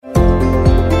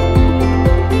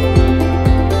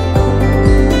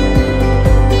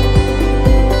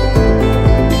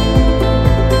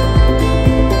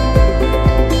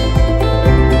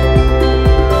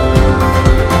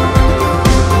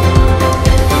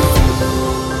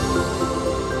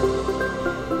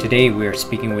Today we are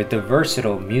speaking with the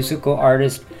versatile musical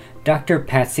artist Dr.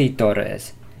 Patsy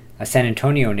Torres, a San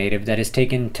Antonio native that has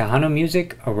taken Tejano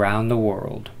music around the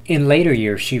world. In later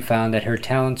years, she found that her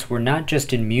talents were not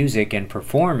just in music and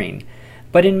performing,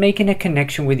 but in making a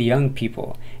connection with young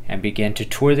people, and began to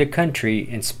tour the country,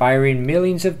 inspiring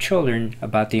millions of children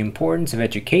about the importance of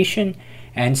education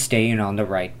and staying on the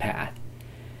right path.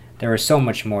 There is so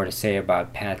much more to say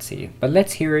about Patsy, but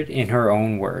let's hear it in her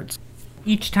own words.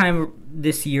 Each time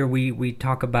this year we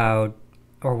talk about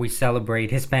or we celebrate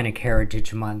Hispanic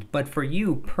Heritage Month, but for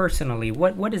you personally,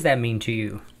 what does that mean to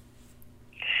you?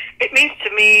 It means to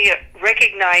me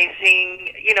recognizing,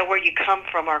 where you come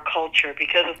from, our culture,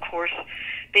 because of course,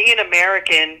 being an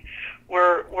American,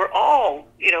 we're all,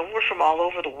 we're from all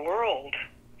over the world.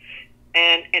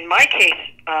 And in my case,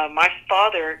 my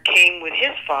father came with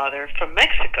his father from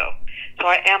Mexico, so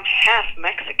I am half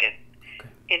Mexican.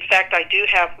 In fact, I do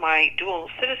have my dual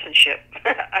citizenship.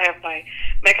 I have my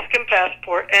Mexican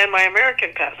passport and my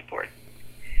American passport.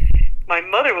 My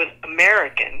mother was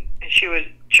American, and she was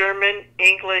German,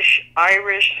 English,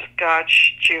 Irish,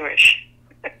 Scotch, Jewish.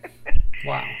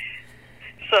 Wow.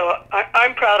 So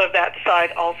I'm proud of that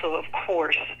side also, of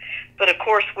course. But of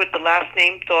course, with the last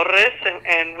name Torres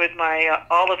and with my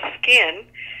olive skin,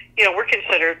 we're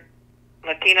considered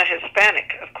Latina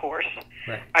Hispanic, of course.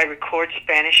 Right. I record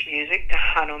Spanish music,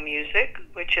 Tejano music,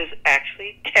 which is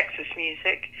actually Texas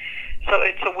music. So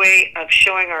it's a way of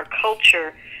showing our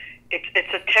culture.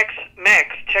 It's a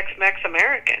Tex-Mex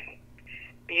American.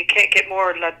 You can't get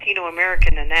more Latino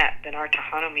American than that, than our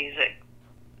Tejano music,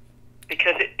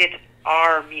 because it's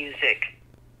our music.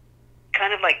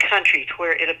 Kind of like country, to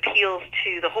where it appeals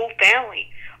to the whole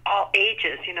family, all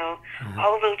ages,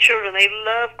 all little children. They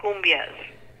love cumbias.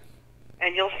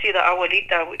 And you'll see the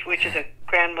abuelita, which is a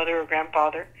grandmother or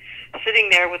grandfather, sitting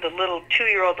there with a little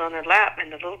 2-year-old on their lap,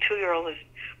 and the little 2-year-old is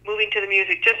moving to the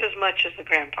music just as much as the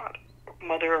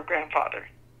mother or grandfather.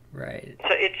 Right.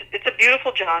 So it's a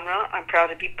beautiful genre. I'm proud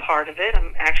to be part of it.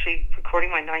 I'm actually recording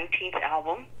my 19th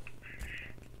album,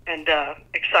 and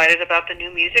excited about the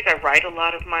new music. I write a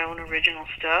lot of my own original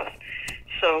stuff.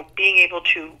 So being able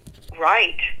to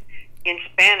write in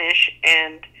Spanish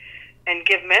and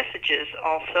give messages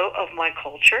also of my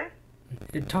culture.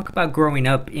 Talk about growing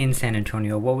up in San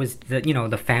Antonio. What was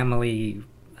the family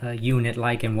unit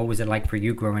like, and what was it like for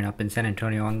you growing up in San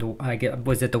Antonio?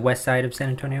 Was it the west side of San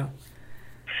Antonio?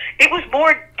 It was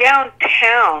more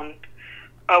downtown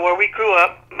where we grew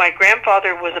up. My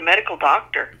grandfather was a medical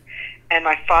doctor, and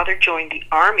my father joined the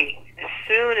Army. As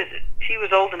soon as he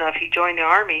was old enough, he joined the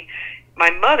Army. My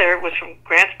mother was from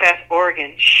Grants Pass,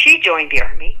 Oregon. She joined the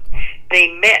Army. They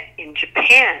met in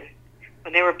Japan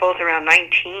when they were both around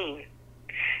 19,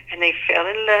 and they fell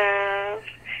in love,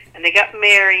 and they got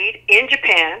married in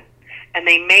Japan, and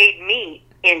they made me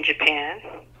in Japan.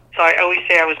 So I always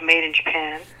say I was made in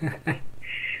Japan.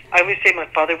 I always say my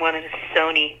father wanted a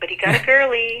Sony, but he got a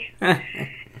girly. And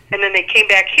then they came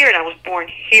back here, and I was born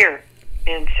here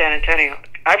in San Antonio.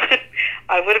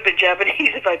 I would have been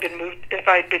Japanese if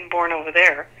I'd been born over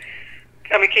there.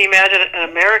 I mean, can you imagine an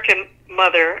American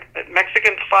mother, a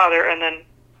Mexican father, and then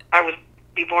I was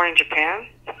be born in Japan?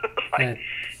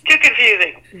 Too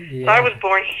confusing. Yeah. So I was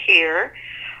born here.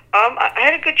 I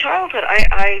had a good childhood.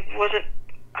 I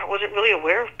wasn't really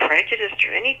aware of prejudice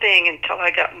or anything until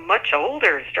I got much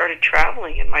older and started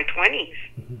traveling in my 20s.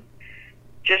 Mm-hmm.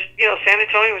 Just, San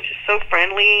Antonio was just so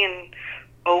friendly and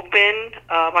open.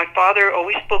 My father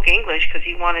always spoke English because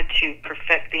he wanted to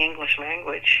perfect the English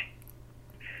language.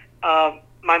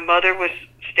 My mother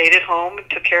stayed at home and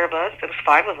took care of us. There was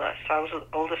 5 of us. So I was the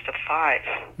oldest of 5.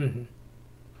 Mm-hmm.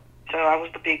 So I was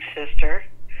the big sister.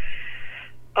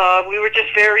 We were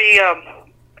just very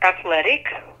athletic.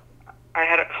 I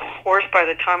had a horse by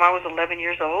the time I was 11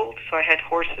 years old, so I had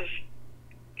horses,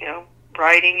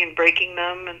 riding and breaking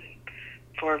them, and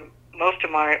for most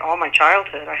of all my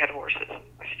childhood, I had horses.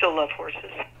 I still love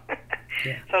horses.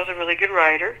 Yeah. So I was a really good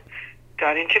rider.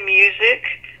 Got into music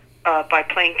by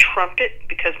playing trumpet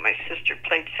because my sister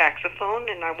played saxophone,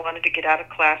 and I wanted to get out of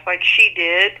class like she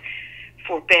did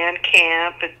for band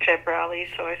camp and pep rallies.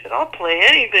 So I said, I'll play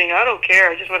anything. I don't care.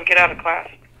 I just want to get out of class.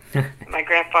 My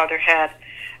grandfather had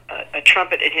a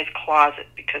trumpet in his closet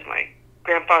because my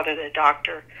grandfather, the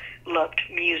doctor, loved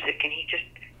music, and he just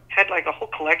had like a whole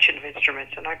collection of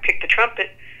instruments. And I picked the trumpet,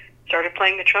 started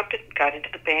playing the trumpet, got into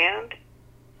the band.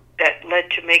 That led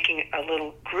to making a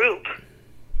little group.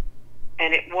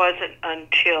 And it wasn't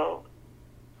until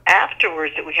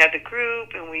afterwards that we had the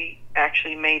group, and we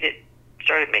actually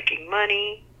started making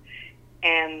money.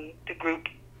 And the group,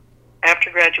 after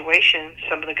graduation,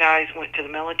 some of the guys went to the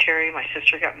military. My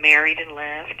sister got married and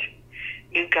left.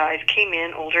 new guys came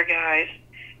in, older guys,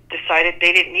 decided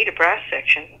they didn't need a brass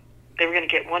section. They were going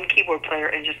to get one keyboard player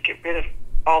and just get rid of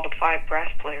all the 5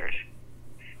 brass players.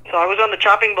 So I was on the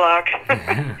chopping block.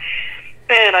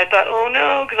 And I thought, oh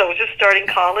no, because I was just starting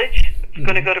college. I was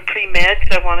going to go to pre-med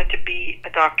because I wanted to be a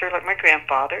doctor like my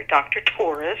grandfather, Dr.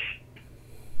 Torres.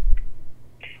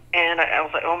 And I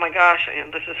was like, oh my gosh,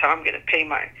 this is how I'm going to pay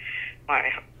my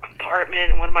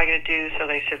apartment. What am I going to do? So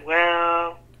they said,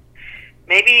 well,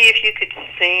 maybe if you could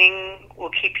sing,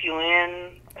 we'll keep you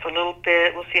in for a little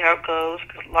bit. We'll see how it goes.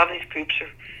 Because a lot of these groups are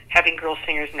having girl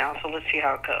singers now, so let's see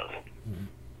how it goes.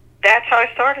 That's how I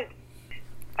started.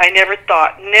 I never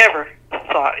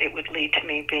thought it would lead to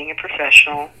me being a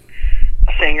professional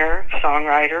singer,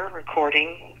 songwriter,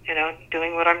 recording,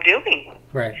 doing what I'm doing.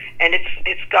 Right. And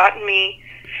it's gotten me,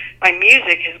 my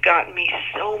music has gotten me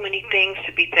so many things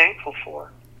to be thankful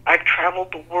for. I've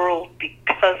traveled the world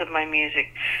because of my music.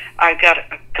 I've got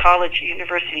a college,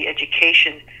 university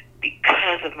education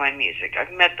because of my music.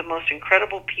 I've met the most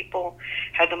incredible people,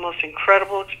 had the most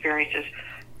incredible experiences,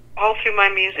 all through my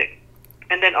music.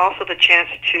 And then also the chance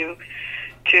to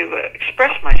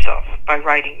express myself by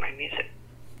writing my music.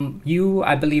 You,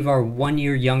 I believe, are 1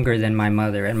 year younger than my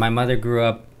mother, and my mother grew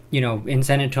up, in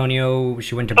San Antonio.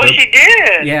 She went to she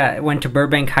did? Yeah, went to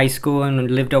Burbank High School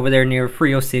and lived over there near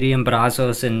Frio City and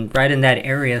Brazos and right in that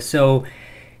area. So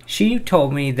she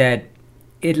told me that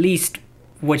at least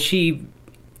what she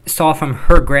saw from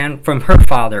her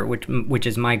father, which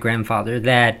is my grandfather,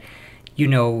 that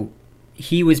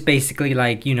he was basically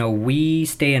like, we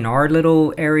stay in our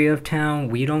little area of town.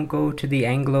 We don't go to the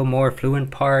Anglo more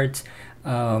affluent parts.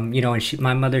 And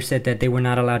my mother said that they were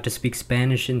not allowed to speak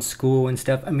Spanish in school and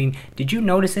stuff. I mean, did you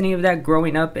notice any of that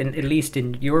growing up, and at least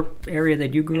in your area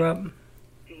that you grew up?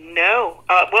 No.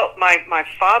 Well, my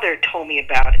father told me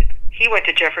about it. He went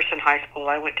to Jefferson High School.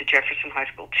 I went to Jefferson High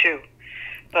School too.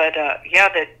 But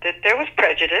that there was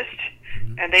prejudice,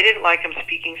 and they didn't like him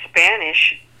speaking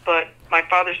Spanish. But my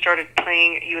father started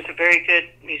playing. He was a very good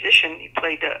musician. He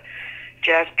played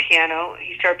jazz piano.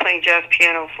 He started playing jazz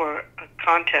piano for a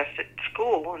contest at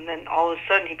school, and then all of a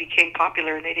sudden he became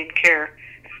popular, and they didn't care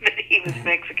that he was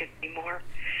Mexican anymore.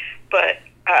 But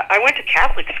I went to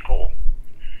Catholic school,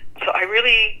 so I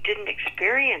really didn't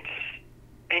experience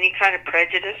any kind of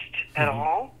prejudice at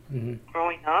all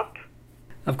growing up.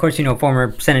 Of course,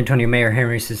 former San Antonio Mayor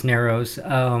Henry Cisneros.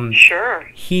 Sure.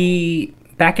 He,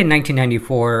 back in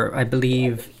 1994, I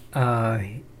believe,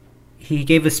 he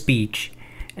gave a speech,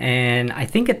 and I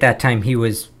think at that time he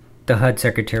was the HUD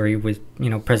secretary with,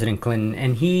 President Clinton,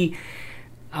 and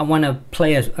I want to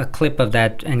play a clip of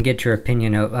that and get your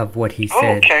opinion of what he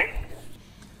said. Okay.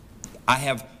 I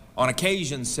have on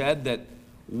occasion said that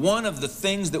one of the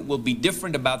things that will be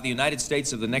different about the United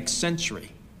States of the next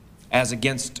century as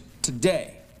against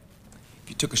today, if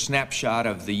you took a snapshot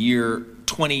of the year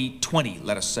 2020,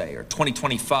 let us say, or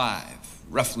 2025,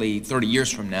 roughly 30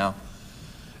 years from now,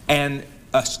 and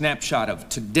a snapshot of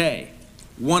today,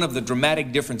 one of the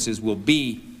dramatic differences will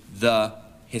be the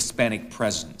Hispanic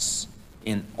presence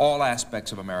in all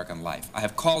aspects of American life. I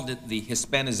have called it the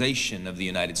Hispanization of the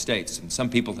United States, and some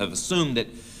people have assumed that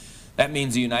that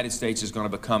means the United States is going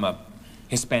to become a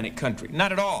Hispanic country.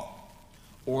 Not at all.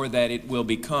 Or that it will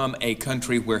become a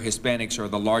country where Hispanics are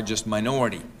the largest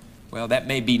minority. Well, that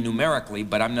may be numerically,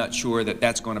 but I'm not sure that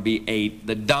that's going to be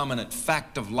the dominant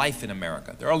fact of life in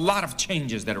America. There are a lot of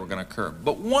changes that are going to occur,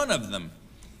 but one of them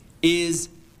is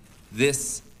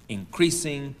this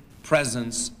increasing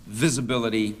presence,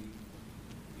 visibility,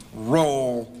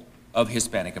 role of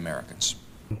Hispanic Americans.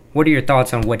 What are your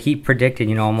thoughts on what he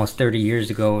predicted, almost 30 years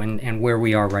ago and where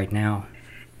we are right now?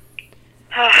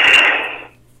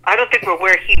 I don't think we're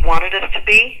where he wanted us to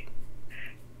be,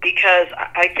 because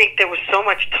I think there was so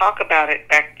much talk about it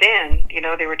back then.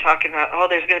 They were talking about,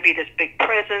 there's going to be this big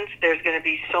presence, there's going to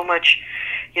be so much,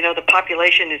 the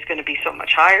population is going to be so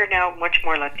much higher now, much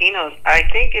more Latinos. I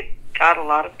think it got a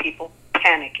lot of people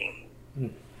panicking.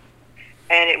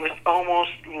 And it was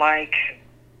almost like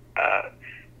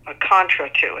a contra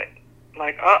to it.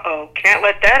 Like, can't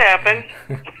let that happen,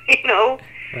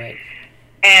 Right.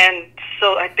 And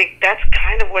so I think that's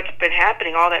kind of what's been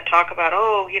happening. All that talk about,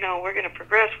 we're going to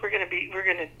progress, we're going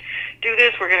to do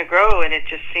this, we're going to grow, and it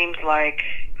just seems like,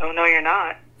 oh no, you're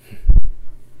not.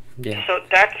 Yeah. So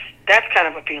that's kind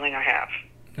of a feeling I have.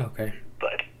 Okay.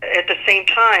 But at the same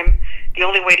time, the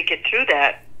only way to get through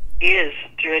that is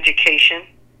through education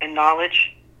and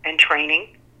knowledge and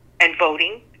training and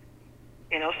voting.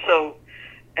 So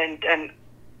and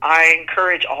I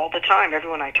encourage all the time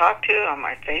everyone I talk to on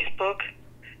my Facebook.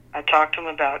 I talk to them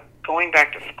about going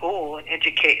back to school and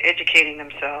educating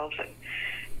themselves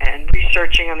and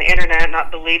researching on the internet,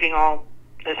 not believing all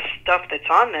this stuff that's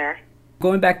on there.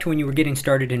 Going back to when you were getting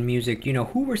started in music,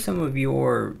 who were some of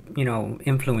your,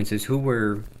 influences? Who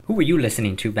were you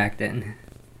listening to back then?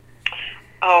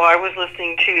 Oh, I was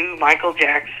listening to Michael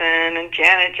Jackson and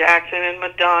Janet Jackson and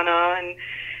Madonna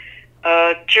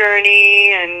and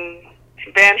Journey and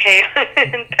Van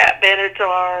Halen and Pat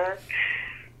Benatar.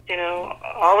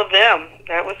 All of them.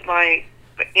 That was my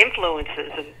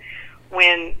influences. And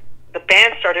when the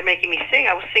band started making me sing,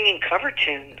 I was singing cover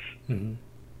tunes. Mm-hmm.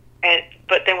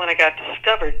 But then when I got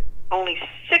discovered, only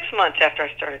 6 months after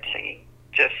I started singing,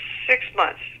 just 6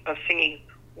 months of singing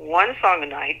one song a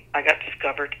night, I got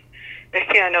discovered.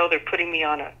 Next thing I know, they're putting me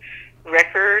on a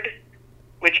record,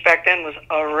 which back then was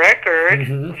a record,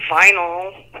 mm-hmm.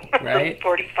 vinyl, right.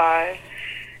 45.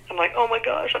 I'm like, oh my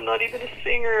gosh, I'm not even a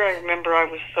singer. I remember I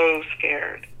was so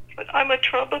scared. But I'm a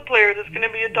trumpet player that's going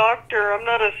to be a doctor. I'm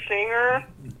not a singer.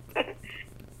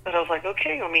 But I was like,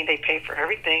 okay, they pay for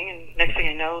everything. And next thing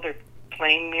I know, they're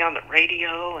playing me on the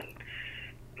radio. And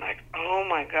I'm like, oh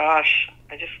my gosh,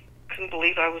 I just couldn't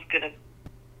believe I was going to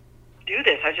do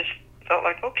this. I just felt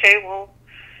like, okay, well,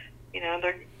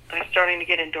 they're starting to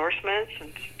get endorsements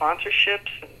and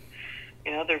sponsorships.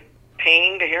 And, they're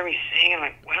paying to hear me sing. I'm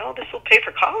like, well, this will pay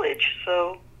for college.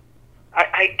 So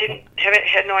I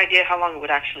had no idea how long it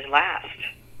would actually last.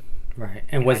 Right.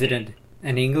 And was it an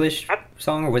English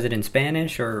song, or was it in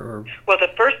Spanish, or? Well,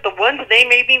 the ones they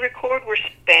made me record were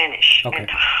Spanish, okay. And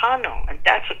Tejano, and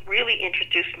that's what really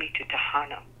introduced me to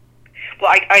Tejano.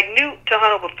 Well, I knew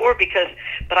Tejano before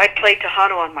but I played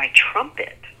Tejano on my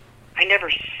trumpet. I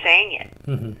never sang it.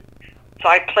 Mm-hmm. So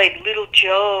I played Little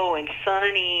Joe and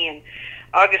Sonny and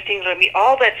Augustine Remy,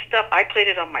 all that stuff. I played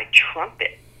it on my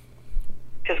trumpet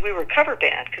because we were a cover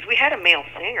band. Because we had a male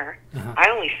singer. Uh-huh. I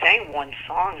only sang one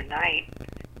song a night,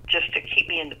 just to keep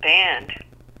me in the band.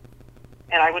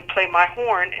 And I would play my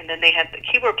horn, and then the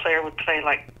keyboard player would play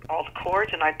like all the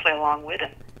chords, and I'd play along with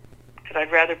him. Because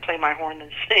I'd rather play my horn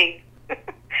than sing.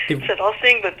 He said, I'll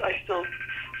sing, but still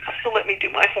let me do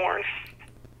my horn.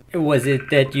 Was it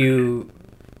that you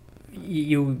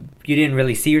didn't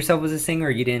really see yourself as a singer, or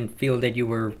you didn't feel that you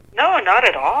were... No, not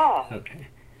at all. Okay.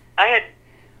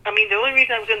 The only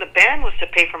reason I was in the band was to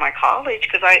pay for my college,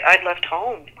 because I'd left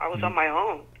home. I was on my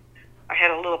own. I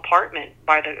had a little apartment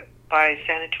by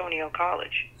San Antonio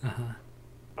College. Uh-huh.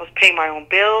 I was paying my own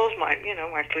bills,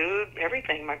 my food,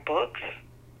 everything, my books.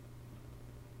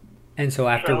 And so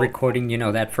after recording,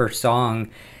 that first song,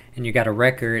 and you got a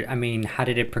record, how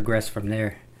did it progress from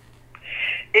there?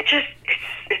 It's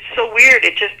so weird.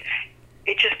 It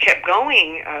just kept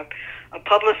going. A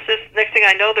publicist, next thing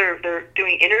I know, they're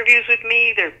doing interviews with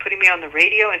me. They're putting me on the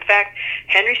radio. In fact,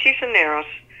 Henry Cisneros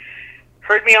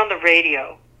heard me on the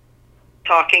radio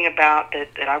talking about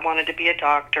that I wanted to be a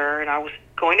doctor, and I was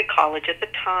going to college at the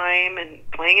time and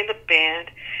playing in the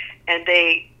band. And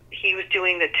he was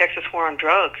doing the Texas War on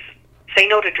Drugs. Say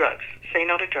no to drugs. Say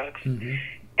no to drugs. Mm-hmm.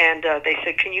 And they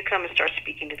said, can you come and start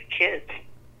speaking to the kids,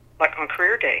 like on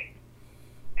career day?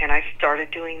 And I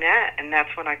started doing that, and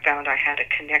that's when I found I had a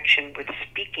connection with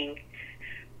speaking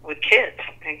with kids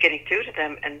and getting through to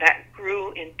them, and that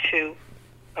grew into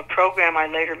a program I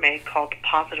later made called the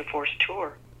Positive Force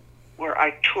Tour, where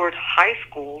I toured high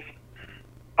schools,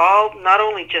 not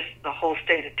only just the whole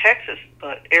state of Texas,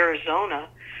 but Arizona,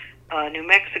 New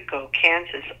Mexico,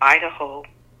 Kansas, Idaho.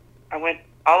 I went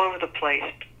all over the place,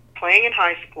 playing in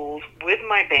high schools with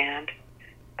my band,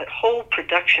 a whole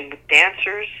production with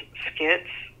dancers, skits,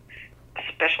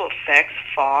 special effects,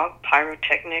 fog,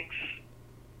 pyrotechnics,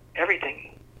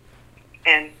 everything.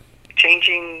 And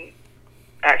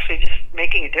actually just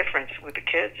making a difference with the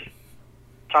kids.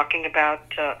 Talking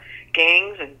about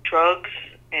gangs and drugs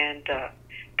and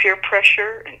peer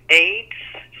pressure and AIDS,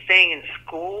 staying in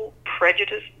school,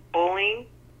 prejudice, bullying,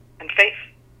 and faith.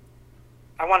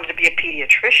 I wanted to be a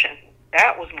pediatrician.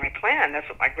 That was my plan. That's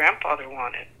what my grandfather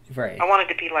wanted. Right. I wanted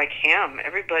to be like him.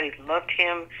 Everybody loved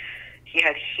him. He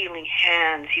had healing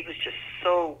hands. He was just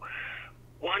so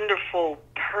wonderful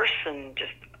person.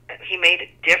 He made a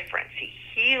difference. He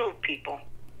healed people.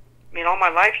 All my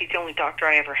life, he's the only doctor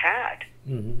I ever had.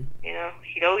 Mm-hmm.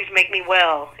 He'd always make me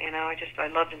well. I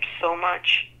loved him so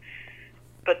much.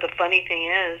 But the funny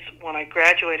thing is, when I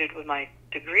graduated with my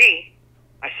degree,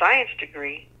 my science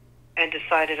degree, and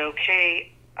decided,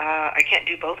 okay, I can't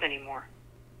do both anymore.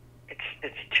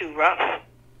 It's too rough.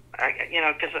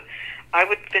 Because I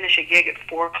would finish a gig at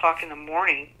 4:00 in the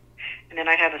morning, and then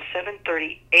I'd have a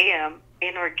 7:30 a.m.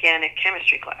 inorganic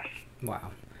chemistry class.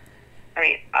 Wow.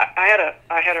 I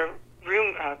had a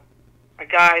room. I a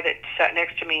guy that sat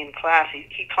next to me in class,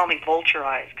 he called me vulture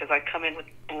eyes because I'd come in with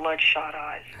bloodshot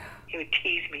eyes. He would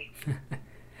tease me.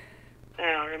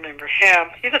 I don't remember him.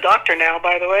 He's a doctor now,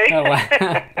 by the way. Oh,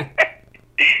 wow.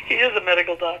 He is a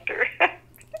medical doctor.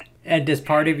 And does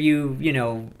part of you,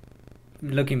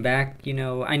 looking back,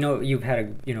 I know you've had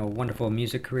a, wonderful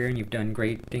music career and you've done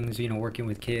great things, working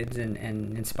with kids and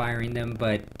inspiring them,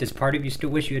 but does part of you still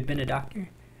wish you had been a doctor?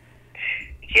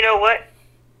 You know what?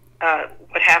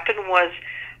 What happened was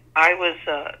I was,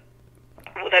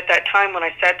 at that time when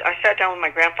I sat down with my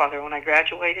grandfather when I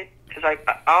graduated, because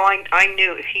I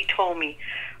knew if he told me,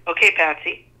 okay,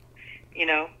 Patsy,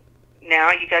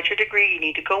 now you got your degree, you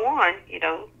need to go on,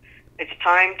 it's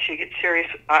time to get serious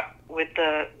with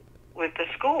the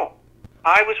school.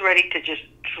 I was ready to just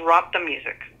drop the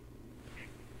music.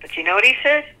 But you know what he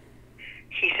said?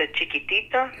 He said,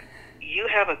 Chiquitita, you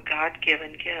have a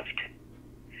God-given gift.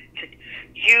 He said,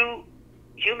 you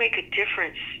make a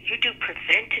difference. You do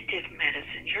preventative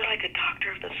medicine. You're like a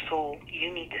doctor of the soul.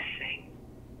 You need to sing.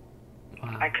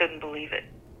 Wow. I couldn't believe it.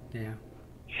 Yeah.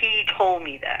 He told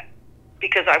me that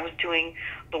because I was doing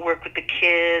the work with the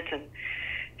kids, and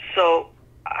so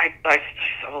I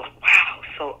oh, wow.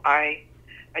 So I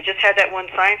just had that one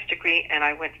science degree, and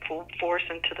I went full force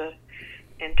into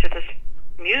this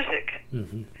music,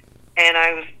 Mm-hmm. and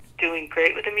I was doing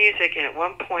great with the music. And at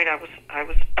one point, I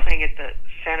was playing at the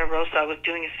Santa Rosa. I was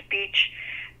doing a speech,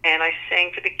 and I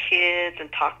sang for the kids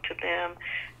and talked to them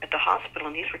at the hospital,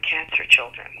 and these were cancer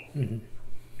children. Mm-hmm.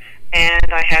 And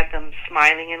I had them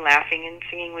smiling and laughing and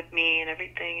singing with me and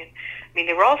everything. And I mean,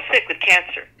 they were all sick with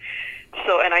cancer.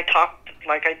 So, and I talked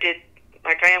like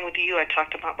I am with you. I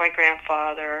talked about my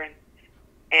grandfather,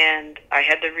 and I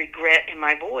had the regret in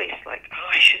my voice, like, oh,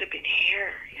 I should have been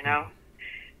here,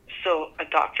 So a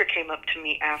doctor came up to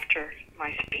me after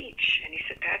my speech, and he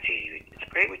said, Patsy, it's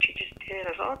great what you just did.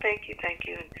 I said, oh, thank you.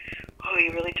 And, oh,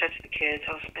 you really touched the kids.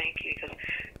 Oh, thank you. He goes,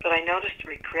 but I noticed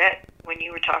regret when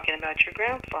you were talking about your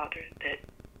grandfather that,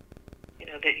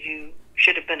 that you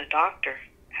should have been a doctor.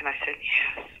 And I said,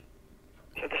 yes.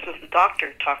 So this was the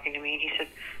doctor talking to me, and he said,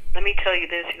 let me tell you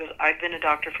this. He goes, I've been a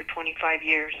doctor for 25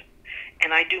 years,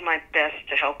 and I do my best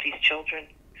to help these children.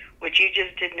 What you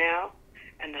just did now,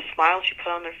 and the smiles you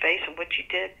put on their face and what you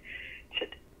did, said,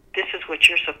 this is what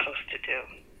you're supposed to do.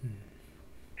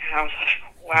 And I was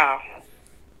like, wow.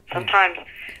 Sometimes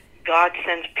God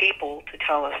sends people to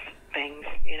tell us things,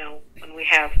 when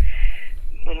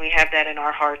we have that in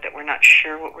our heart that we're not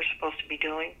sure what we're supposed to be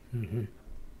doing. Mm-hmm.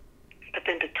 But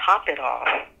then to top it off,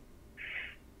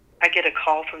 I get a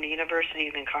call from the University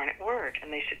of the Incarnate Word,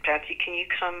 and they said, Patsy, can you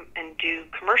come and do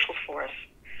commercials for us?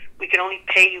 We can only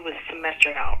pay you with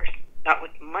semester hours, not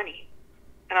with money.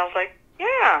 And I was like,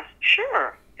 yeah,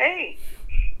 sure. Hey,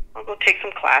 I'll go take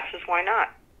some classes. Why not?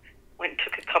 Went and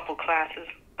took a couple classes.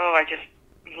 Oh, I just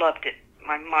loved it.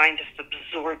 My mind just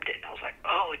absorbed it. I was like,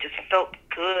 oh, it just felt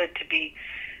good to be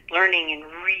learning and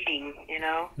reading,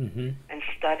 Mm-hmm. and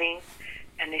studying.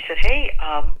 And they said, hey,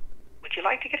 would you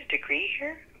like to get a degree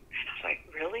here? And I was like,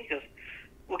 really? He goes,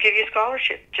 we'll give you a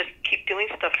scholarship. Just keep doing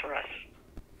stuff for us.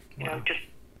 Wow. Just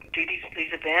do these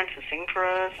events and sing for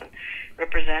us and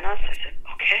represent us. I said,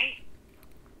 okay.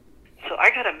 So I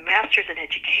got a master's in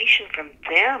education from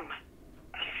them,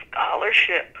 a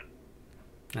scholarship.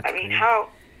 That's I mean, great.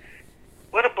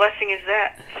 what a blessing is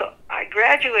that? So I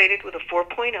graduated with a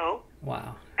 4.0,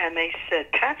 Wow. and they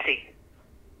said, Patsy,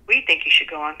 we think you should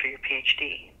go on for your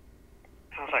PhD.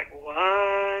 I was like,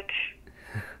 what?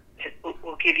 I said,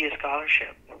 we'll give you a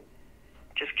scholarship.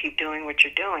 Just keep doing what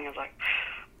you're doing. I was like,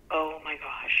 oh my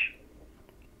gosh.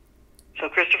 So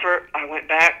Christopher, I went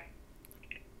back,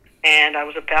 and I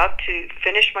was about to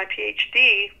finish my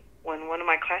PhD when one of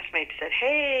my classmates said,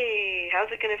 hey,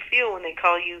 how's it going to feel when they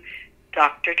call you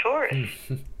Dr. Torres?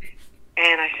 And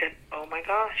I said, oh my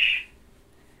gosh,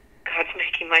 God's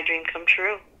making my dream come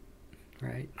true.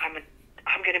 Right. I'm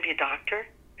going to be a doctor,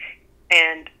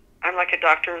 and I'm like a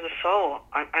doctor of the soul.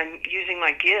 I'm using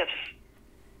my gifts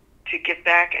to give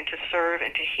back and to serve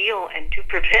and to heal and do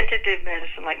preventative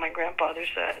medicine like my grandfather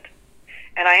said.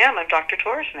 And I'm Dr.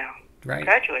 Torres now. Right.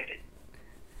 Graduated.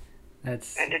 And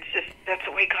it's just, that's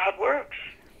the way God works.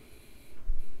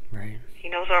 right. He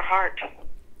knows our heart.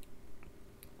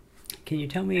 Can you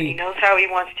tell And He me knows how He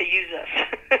wants to use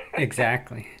us.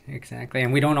 exactly?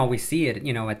 And we don't always see it,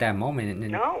 at that moment.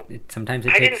 And No. sometimes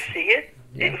it I takes. didn't see it.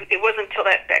 Yeah. It wasn't until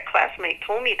that classmate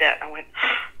told me that I went,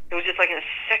 it was just like in a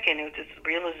second, it was this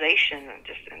realization, and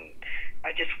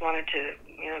I just wanted to,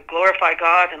 glorify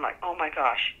God, and like, oh my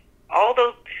gosh. All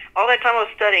that time I was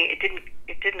studying, it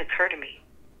didn't occur to me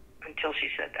until she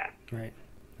said that. Right.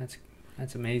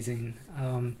 That's amazing.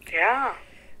 Yeah.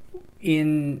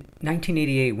 In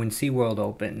 1988, when SeaWorld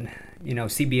opened,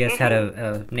 CBS had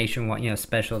a nationwide,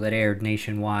 special that aired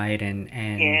nationwide, and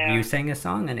you Yeah. sang a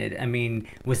song in it. I mean,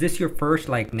 was this your first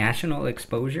like national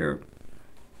exposure?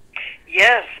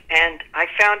 Yes, and I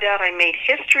found out I made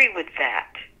history with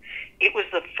that. It was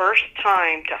the first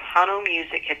time Tejano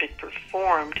music had been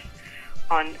performed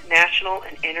on national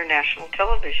and international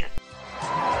television.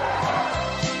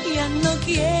 Ya no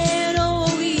quiero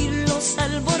oír los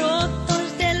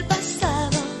alborotos del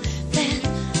pasado. Ven,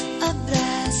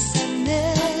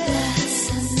 abrázame,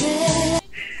 abrázame.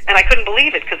 And I couldn't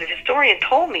believe it because the historian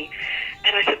told me.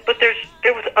 And I said, but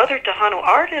there was other Tejano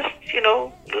artists,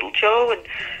 Little Joe, and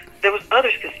there was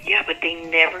others. Because, yeah, but they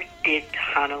never did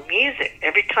Tejano music.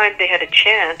 Every time they had a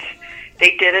chance,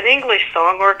 they did an English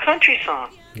song or a country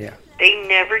song. Yeah. They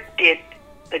never did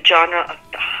the genre of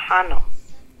Tejano.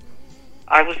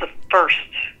 I was the first.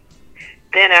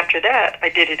 Then after that, I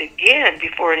did it again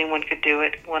before anyone could do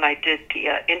it when I did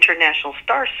the International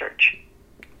Star Search.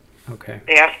 Okay.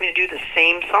 They asked me to do the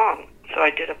same song, so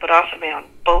I did a Parásame on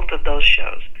both of those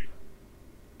shows.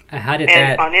 How did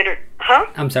And that? on huh?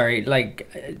 I'm sorry. Like,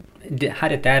 how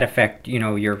did that affect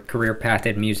your career path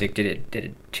in music? Did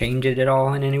it change it at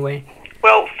all in any way?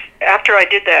 Well, after I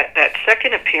did that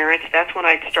second appearance, that's when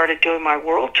I started doing my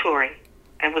world touring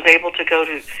and was able to go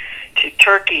to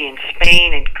Turkey and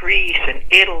Spain and Greece and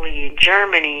Italy and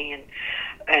Germany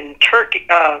and Turkey.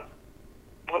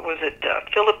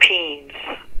 Philippines,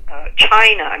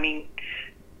 China. I mean,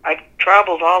 I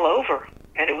traveled all over,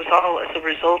 and it was all as a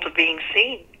result of being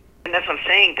seen. And that's what I'm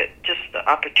saying, that just the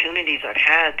opportunities I've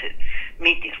had to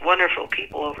meet these wonderful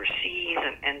people overseas,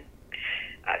 and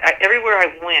everywhere I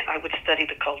went, I would study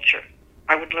the culture.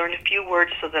 I would learn a few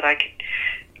words so that I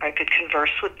could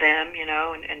converse with them,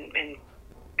 and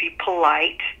be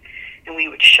polite. And we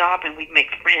would shop, and we'd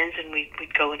make friends, and we'd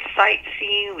go and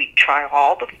sightseeing. We'd try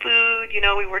all the food,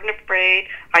 we weren't afraid.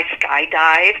 I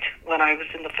skydived when I was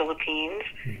in the Philippines.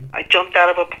 Mm-hmm. I jumped out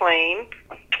of a plane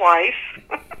twice.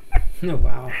 Oh,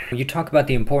 wow. You talk about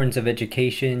the importance of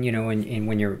education, and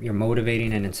when you're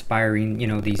motivating and inspiring,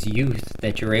 these youth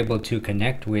that you're able to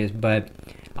connect with. But,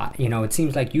 it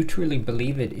seems like you truly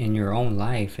believe it in your own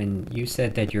life. And you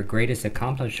said that your greatest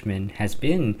accomplishment has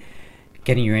been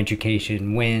getting your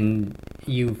education when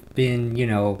you've been,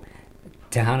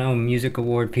 Tejano Music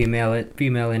Award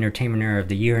Female Entertainer of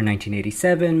the Year in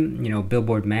 1987,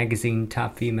 Billboard Magazine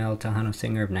Top Female Tejano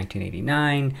Singer of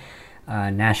 1989.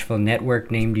 Nashville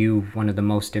Network named you one of the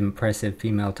most impressive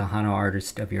female Tejano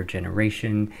artists of your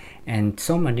generation, and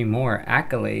so many more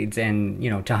accolades, and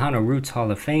Tejano Roots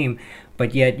Hall of Fame.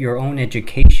 But yet your own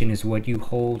education is what you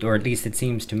hold, or at least it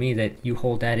seems to me that you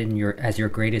hold that as your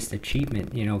greatest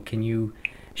achievement. Can you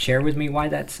share with me why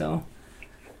that's so?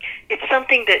 It's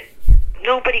something that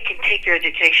nobody can take your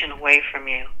education away from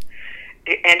you,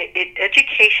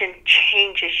 education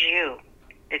changes you.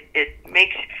 It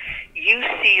makes you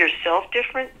see yourself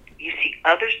different, you see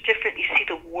others different, you see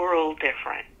the world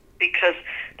different. Because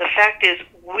the fact is,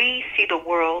 we see the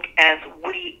world as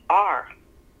we are.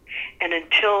 And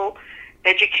until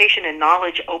education and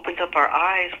knowledge opens up our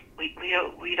eyes, we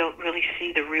don't really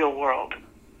see the real world.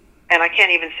 And I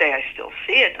can't even say I still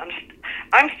see it.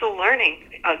 I'm still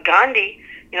learning. Gandhi,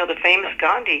 the famous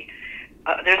Gandhi,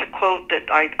 there's a quote that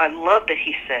I love that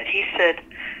he said. He said,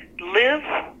 "Live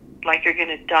like you're going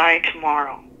to die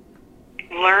tomorrow.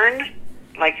 Learn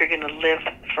like you're going to live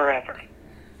forever."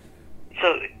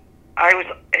 So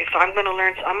if I'm going to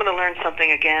learn, I'm going to learn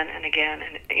something again and again,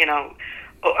 and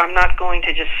I'm not going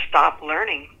to just stop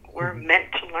learning. We're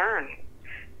meant to learn.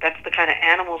 That's the kind of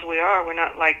animals we are. We're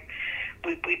not like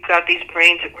we've got these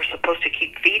brains that we're supposed to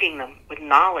keep feeding them with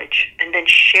knowledge, and then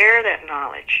share that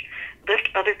knowledge. Lift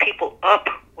other people up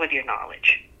with your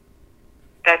knowledge.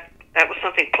 That was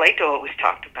something Plato always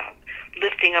talked about.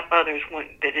 Lifting up others,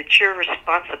 that it's your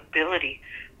responsibility.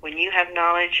 When you have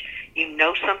knowledge, you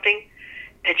know something,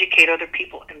 educate other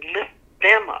people and lift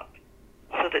them up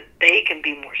so that they can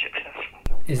be more successful.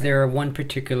 Is there one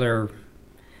particular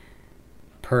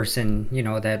person,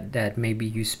 that maybe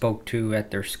you spoke to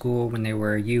at their school when they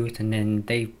were a youth, and then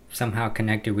they somehow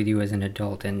connected with you as an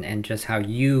adult, and just how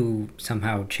you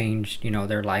somehow changed,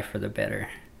 their life for the better?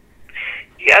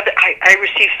 Yeah, I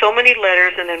received so many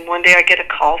letters, and then one day I get a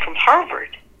call from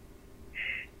Harvard.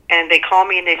 And they called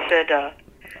me and they said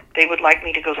they would like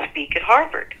me to go speak at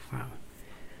Harvard. Wow.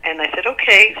 And I said,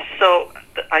 okay. So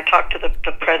I talked to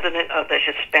the president of the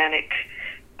Hispanic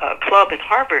club at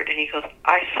Harvard, and he goes,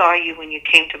 "I saw you when you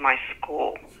came to my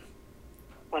school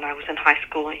when I was in high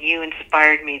school, and you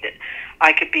inspired me that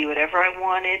I could be whatever I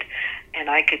wanted, and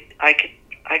I could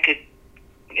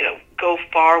go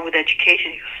far with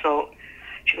education. So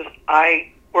she goes,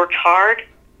 I worked hard.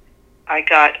 I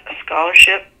got a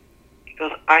scholarship. He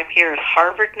goes, I'm here at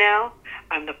Harvard now.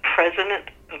 I'm the president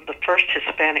of the first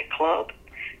Hispanic club,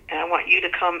 and I want you to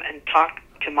come and talk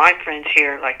to my friends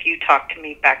here like you talked to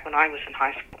me back when I was in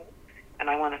high school, and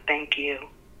I want to thank you.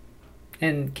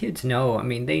 And kids know, I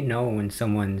mean, they know when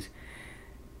someone's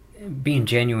being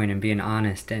genuine and being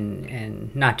honest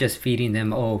and not just feeding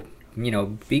them,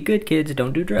 be good kids,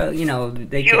 don't do drugs, You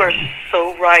are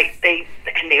so right. They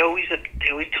always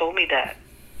told me that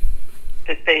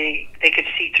they could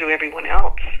see through everyone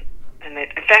else. And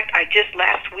in fact,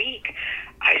 last week,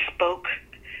 I spoke.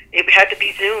 It had to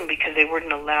be Zoom because they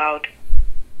weren't allowed.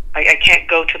 I can't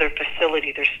go to their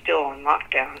facility. They're still on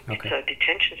lockdown. Okay. It's a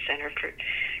detention center for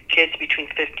kids between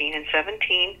 15 and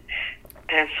 17,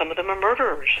 and some of them are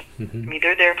murderers. Mm-hmm. I mean,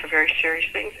 they're there for very serious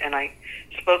things. And I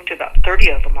spoke to about 30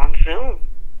 of them on Zoom,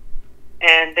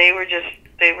 and they were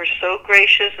so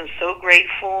gracious and so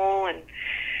grateful and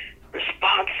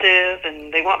responsive,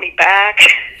 and they want me back.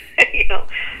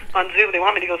 On Zoom, they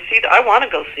want me to go see them. I want to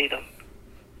go see them.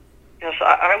 So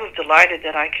I was delighted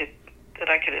that I could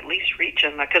at least reach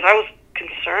them, because I was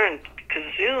concerned, because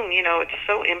Zoom, it's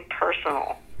so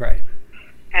impersonal. Right.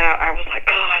 And I was like,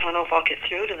 I don't know if I'll get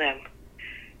through to them.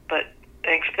 But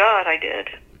thanks God I did.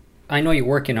 I know you're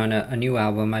working on a new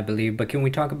album, I believe, but can we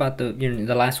talk about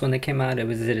the last one that came out?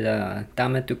 Was it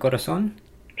Dame tu Corazón?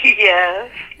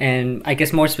 Yes. And I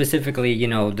guess more specifically,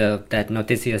 that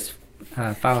Noticias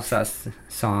Falsas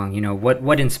song,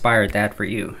 what inspired that for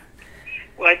you?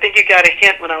 Well, I think you got a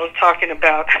hint when I was talking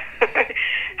about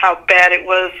how bad it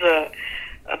was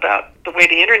about the way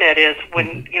the internet is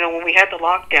when when we had the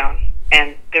lockdown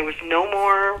and there was no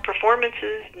more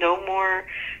performances, no more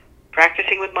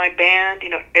practicing with my band.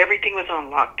 Everything was on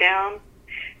lockdown,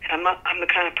 and I'm the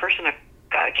kind of person I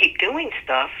gotta keep doing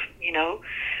stuff.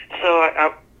 So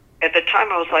at the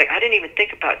time I was like, I didn't even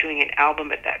think about doing an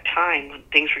album at that time when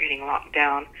things were getting locked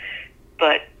down,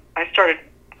 but I started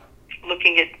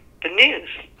looking at the news,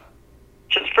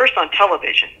 just first on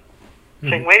television,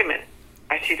 saying, wait a minute,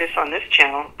 I see this on this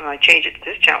channel, and I change it to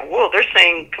this channel. Whoa, they're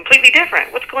saying completely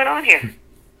different. What's going on here?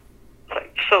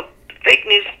 So fake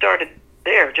news started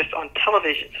there, just on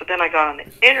television. So then I got on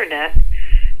the internet.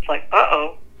 It's like,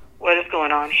 what is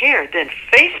going on here? Then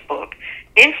Facebook,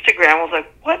 Instagram was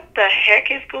like, what the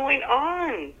heck is going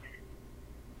on?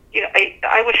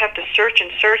 I would have to search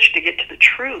and search to get to the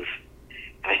truth.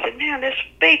 And I said, man, this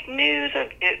fake news.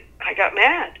 I got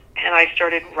mad. And I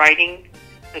started writing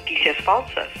Noticias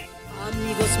Falsas.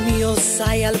 Amigos míos,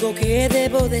 hay algo que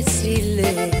debo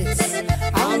decirles.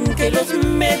 Aunque los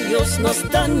medios nos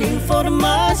dan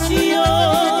información,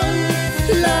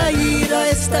 la ira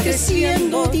está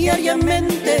creciendo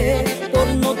diariamente por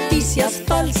noticias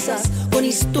falsas con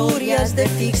historias de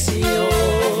ficción.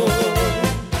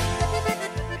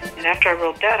 And after I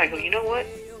wrote that, I go, you know what?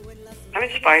 I'm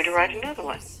inspired to write another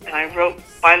one. And I wrote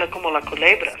Baila como la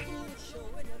culebra,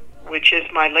 which is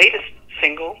my latest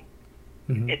single.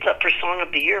 Mm-hmm. It's up for Song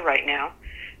of the Year right now.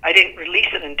 I didn't release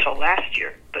it until last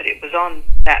year, but it was on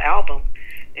that album.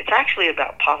 It's actually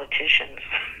about politicians.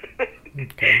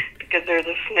 Okay. Because they're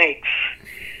the snakes.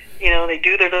 They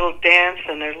do their little dance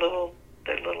and their little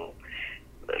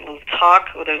talk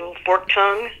with their little forked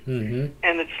tongue. Mm-hmm.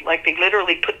 And it's like they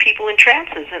literally put people in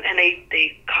trances, and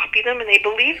they copy them and they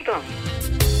believe them.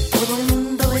 Todo el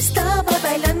mundo estaba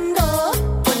bailando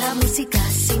con la música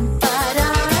sin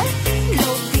parar.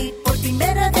 Lo vi por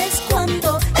primera vez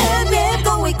cuando él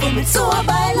llegó y comenzó a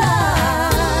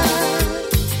bailar.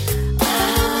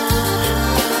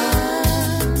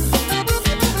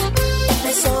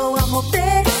 Empezó a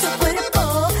mover su cuerpo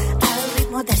al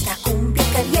ritmo de esta cumbia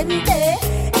caliente.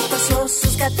 Entonció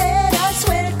sus caderas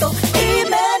suelto y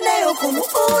meneó como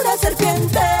una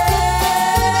serpiente.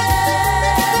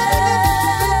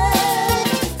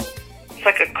 It's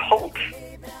like a cult.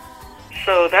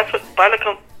 So that's what Baila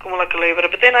como la culebra.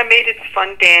 But then I made it a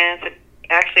fun dance. And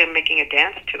actually, I'm making a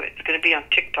dance to it. It's going to be on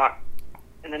TikTok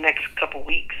in the next couple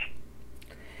weeks,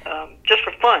 just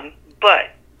for fun.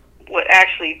 But what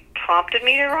actually prompted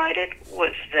me to write it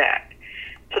was that.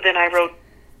 So then I wrote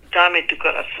Dame tu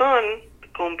Corazón,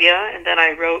 cumbia, and then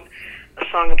I wrote a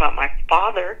song about my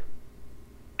father,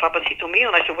 Papacito Mío.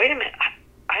 And I said, wait a minute,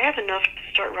 I have enough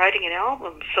to start writing an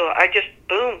album. So I just,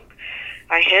 boom,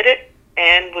 I hit it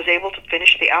and was able to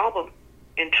finish the album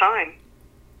in time.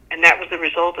 And that was the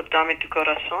result of Dame tu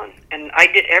Corazón. And I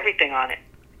did everything on it.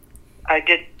 I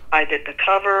did the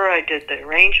cover, I did the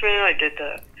arrangement, I did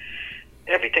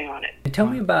everything on it. Tell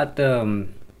me about the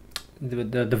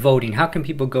voting. How can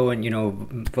people go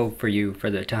and vote for you for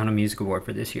the Tejano Music Award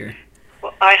for this year?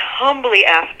 Well, I humbly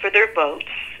ask for their votes.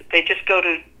 They just go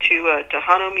to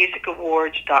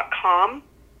TejanoMusicAwards.com,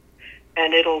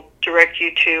 and it'll direct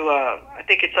you to, I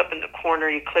think it's up in the corner,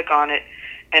 you click on it,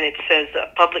 and it says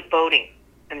public voting.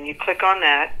 And you click on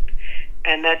that,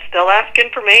 and they'll ask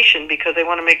information because they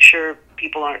want to make sure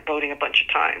people aren't voting a bunch of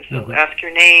times. So ask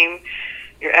your name,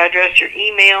 your address, your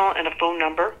email, and a phone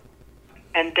number.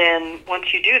 And then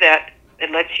once you do that,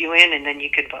 it lets you in, and then you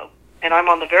can vote. And I'm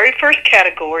on the very first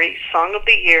category, Song of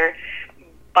the Year,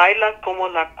 Baila Como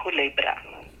la Culebra.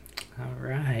 All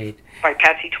right. By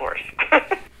Patsy Torres.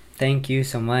 Thank you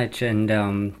so much. And,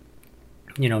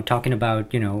 talking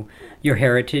about, your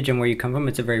heritage and where you come from,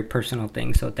 it's a very personal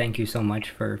thing. So thank you so much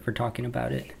for talking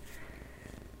about it.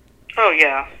 Oh,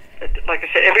 yeah. Like I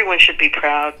said, everyone should be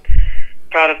proud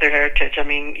of their heritage. I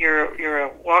mean, you're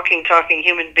a walking, talking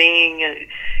human being,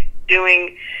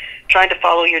 trying to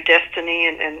follow your destiny,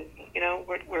 and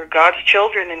we're God's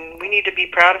children, and we need to be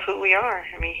proud of who we are.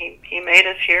 I mean, He made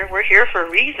us here. We're here for a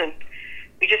reason.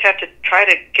 We just have to try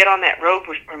to get on that road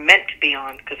we're meant to be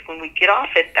on, because when we get off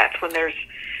it, that's when there's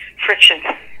friction.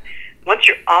 Once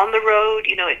you're on the road,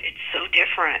 it's so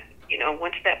different.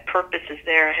 Once that purpose is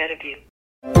there ahead of you.